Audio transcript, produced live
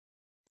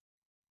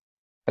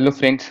Hello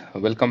friends,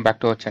 welcome back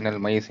to our channel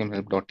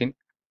mySMHelp.in.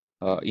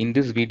 In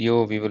this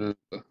video, we will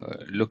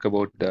look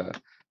about the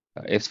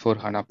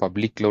S4 HANA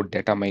Public Cloud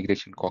Data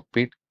Migration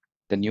Cockpit,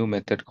 the new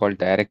method called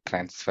direct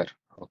transfer.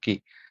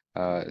 Okay,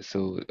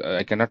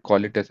 I cannot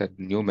call it as a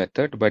new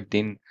method, but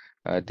then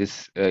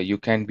this you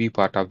can be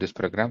part of this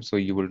program, so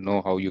you will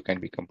know how you can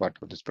become part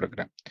of this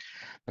program.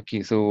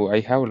 Okay, so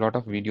I have a lot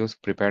of videos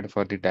prepared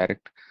for the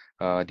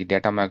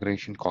data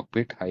migration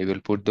cockpit. I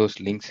will put those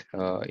links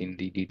in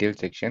the detail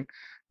section,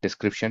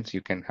 descriptions.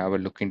 You can have a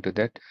look into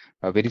that.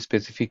 A very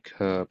specific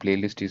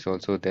playlist is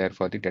also there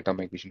for the data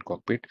migration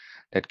cockpit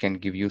that can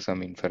give you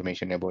some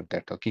information about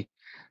that. Okay,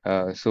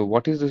 so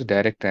what is this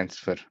direct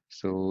transfer?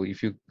 So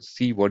if you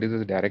see what is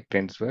this direct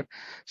transfer,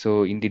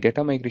 so in the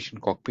data migration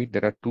cockpit,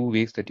 there are two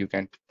ways that you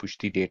can push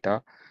the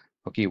data.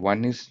 Okay,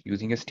 one is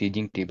using a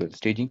staging table.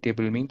 Staging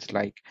table means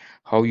like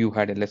how you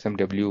had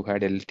LSMW,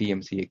 had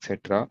LTMC,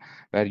 etc.,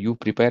 where you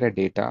prepare a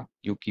data,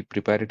 you keep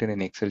prepare it in an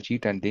Excel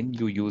sheet, and then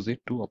you use it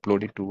to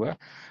upload it to a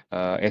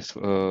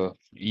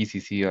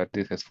ECC or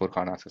this S4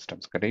 HANA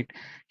systems. Correct?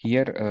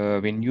 Here,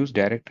 when you use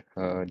direct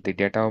the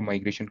data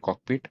migration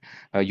cockpit,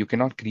 you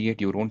cannot create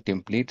your own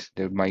templates.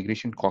 The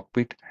migration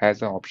cockpit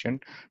has an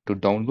option to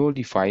download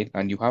the file,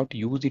 and you have to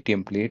use the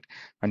template,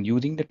 and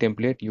using the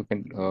template you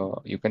can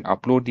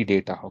upload the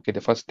data. Okay,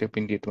 the first step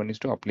in that one is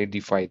to upload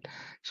the file.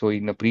 So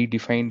in a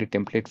predefined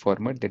template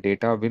format, the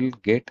data will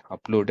get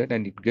uploaded,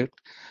 and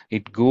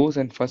it goes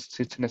and first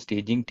sits in a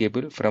staging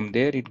table. From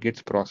there it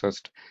gets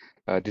processed.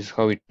 This is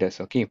how it does.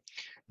 Okay,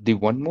 the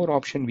one more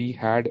option we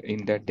had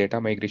in that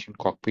data migration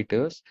cockpit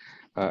is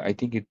I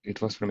think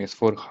it was from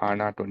S4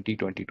 HANA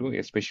 2022,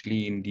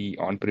 especially in the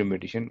on-prem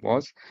edition,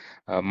 was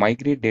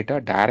migrate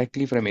data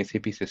directly from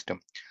SAP system.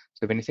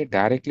 So when I say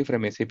directly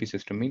from SAP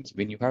system means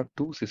when you have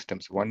two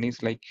systems, one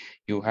is like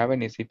you have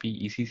an SAP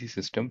ECC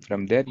system,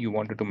 from there you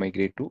wanted to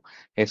migrate to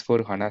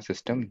S4 HANA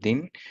system,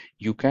 then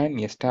you can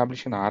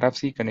establish an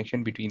RFC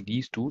connection between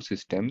these two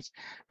systems,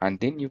 and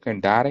then you can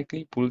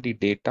directly pull the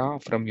data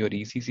from your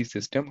ECC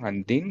system,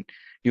 and then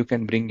you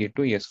can bring it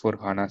to S4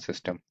 HANA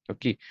system.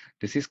 Okay,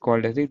 this is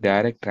called as a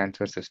direct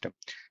transfer system,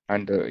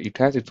 and it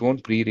has its own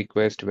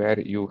prerequisite where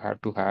you have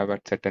to have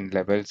at certain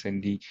levels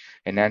in the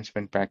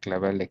enhancement pack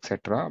level,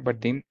 etc.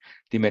 But then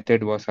the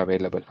method was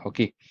available.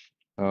 Okay,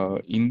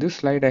 in this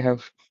slide, I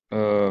have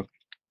this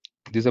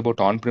is about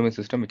on-premise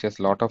system, which has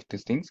a lot of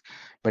these things.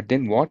 But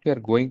then what we are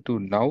going to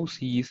now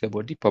see is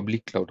about the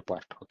public cloud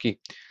part. Okay,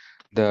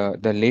 the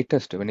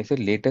latest, when I say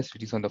latest,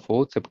 it is on the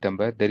 4th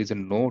September. There is a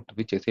note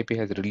which SAP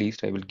has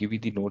released. I will give you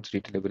the notes,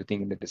 detail,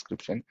 everything in the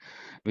description,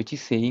 which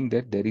is saying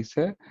that there is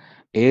a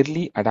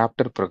early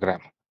adapter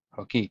program.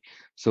 Okay,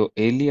 so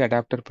early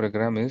adapter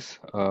program is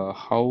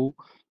how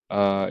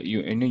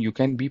you know you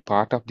can be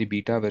part of the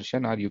beta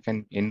version, or you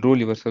can enroll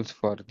yourselves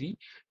for the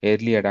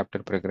early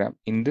adapter program.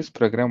 In this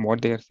program,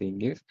 what they are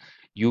saying is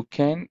you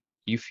can,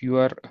 if you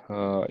are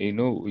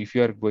if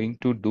you are going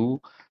to do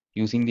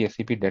using the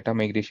SAP Data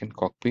Migration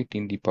Cockpit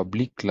in the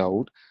public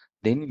cloud,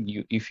 then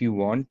if you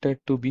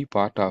wanted to be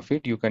part of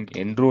it, you can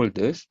enroll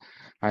this,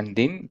 and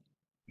then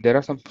there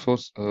are some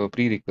source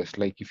prerequisites,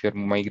 like if you're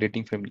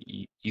migrating from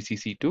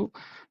ECC to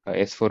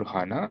S4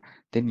 HANA,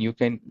 then you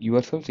can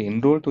yourselves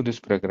enroll to this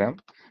program,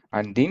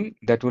 and then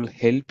that will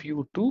help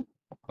you to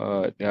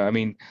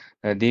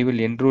they will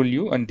enroll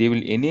you, and they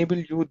will enable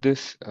you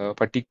this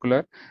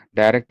particular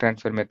direct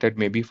transfer method,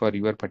 maybe for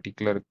your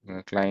particular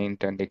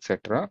client and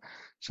etc.,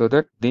 so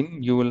that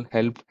then you will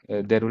help,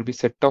 there will be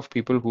set of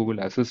people who will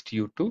assist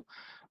you to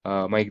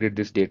migrate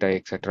this data,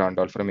 etc., and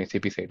all from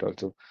SAP side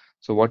also.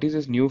 So what is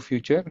this new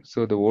feature?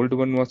 So the old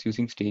one was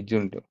using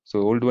staging. So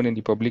old one in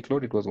the public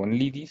cloud, it was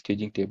only the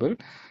staging table.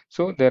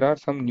 So there are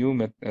some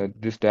new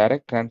this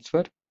direct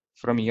transfer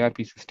from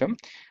ERP system.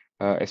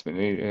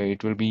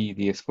 It will be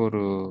the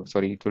S4,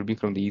 sorry, it will be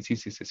from the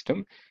ECC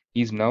system,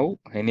 is now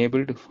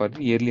enabled for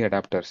the early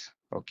adapters.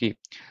 Okay,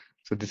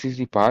 so this is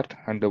the part,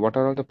 and what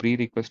are all the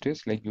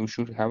prerequisites? Like you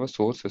should have a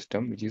source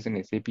system, which is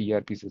an SAP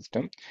ERP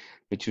system,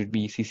 which should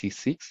be ECC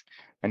 6,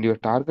 and your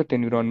target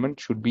environment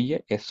should be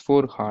a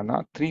S4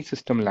 HANA 3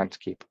 system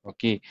landscape.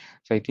 Okay,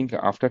 so I think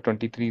after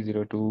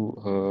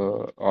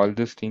 2302, all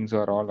these things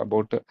are all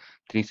about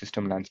 3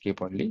 system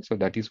landscape only. So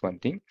that is one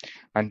thing,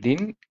 and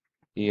then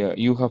yeah,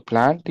 you have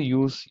planned to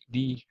use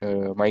the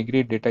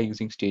migrate data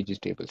using stages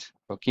tables.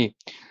 Okay,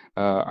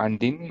 and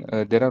then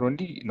there are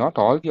only not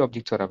all the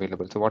objects are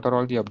available. So what are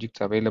all the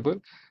objects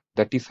available?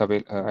 That is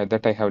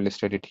that I have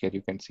listed it here.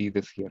 You can see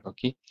this here.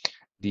 Okay,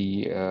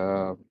 the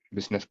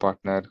business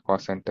partner,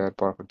 cost center,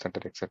 profit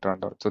center, etc.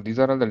 And all. So these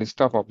are all the list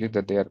of objects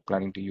that they are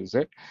planning to use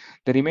it.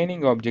 The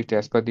remaining object,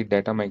 as per the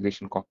data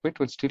migration cockpit,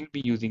 will still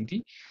be using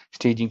the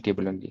staging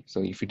table only.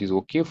 So if it is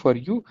okay for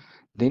you,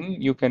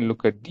 then you can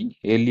look at the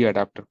early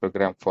adapter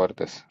program for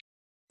this.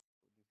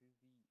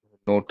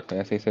 Note,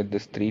 as I said,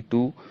 this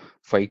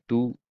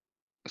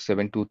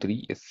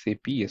 3252723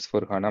 SAP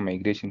S4 HANA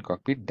Migration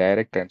Cockpit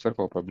Direct Transfer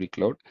for Public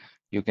Cloud.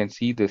 You can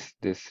see this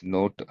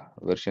note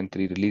version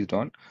 3 released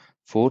on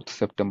 4th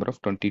September of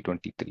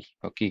 2023.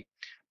 Okay.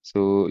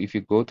 So if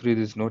you go through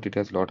this note, it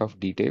has a lot of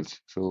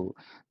details. So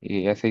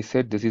as I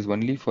said, this is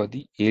only for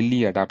the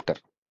early adapter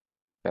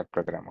that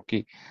program.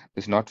 Okay,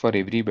 it's not for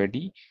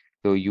everybody.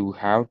 So you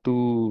have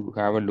to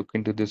have a look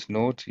into this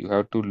notes. You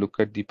have to look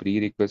at the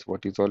prerequisites,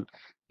 what is all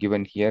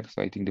given here.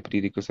 So I think the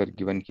prerequisites are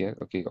given here.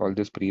 Okay, all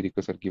these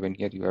prerequisites are given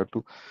here. You have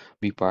to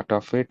be part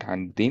of it,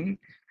 and then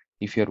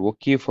if you're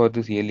okay for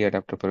this early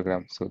adapter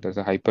program, so there's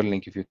a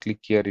hyperlink. If you click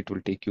here, it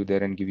will take you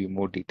there and give you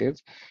more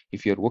details.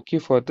 If you're okay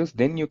for this,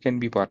 then you can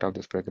be part of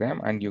this program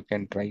and you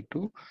can try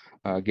to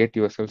get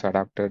yourselves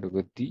adapted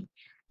with the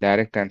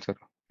direct answer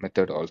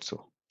method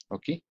also.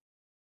 Okay,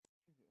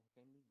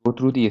 go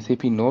through the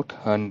SAP note,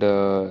 and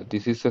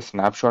this is a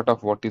snapshot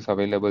of what is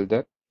available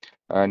there.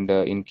 And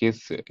in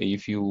case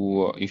if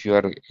you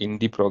are in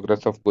the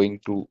progress of going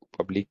to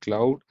public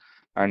cloud,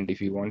 and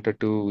if you wanted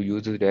to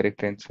use this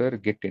direct transfer,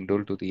 get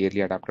enrolled to the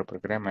early adapter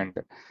program, and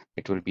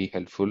it will be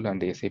helpful.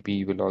 And the SAP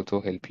will also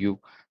help you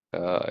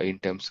in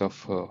terms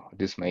of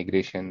this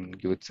migration,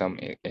 give it some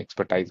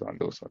expertise on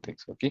those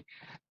things. Okay.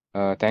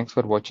 Thanks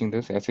for watching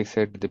this. As I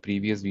said, the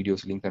previous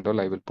videos link and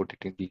all, I will put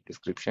it in the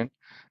description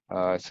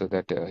so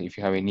that if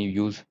you have any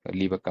views,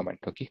 leave a comment.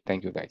 Okay.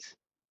 Thank you, guys.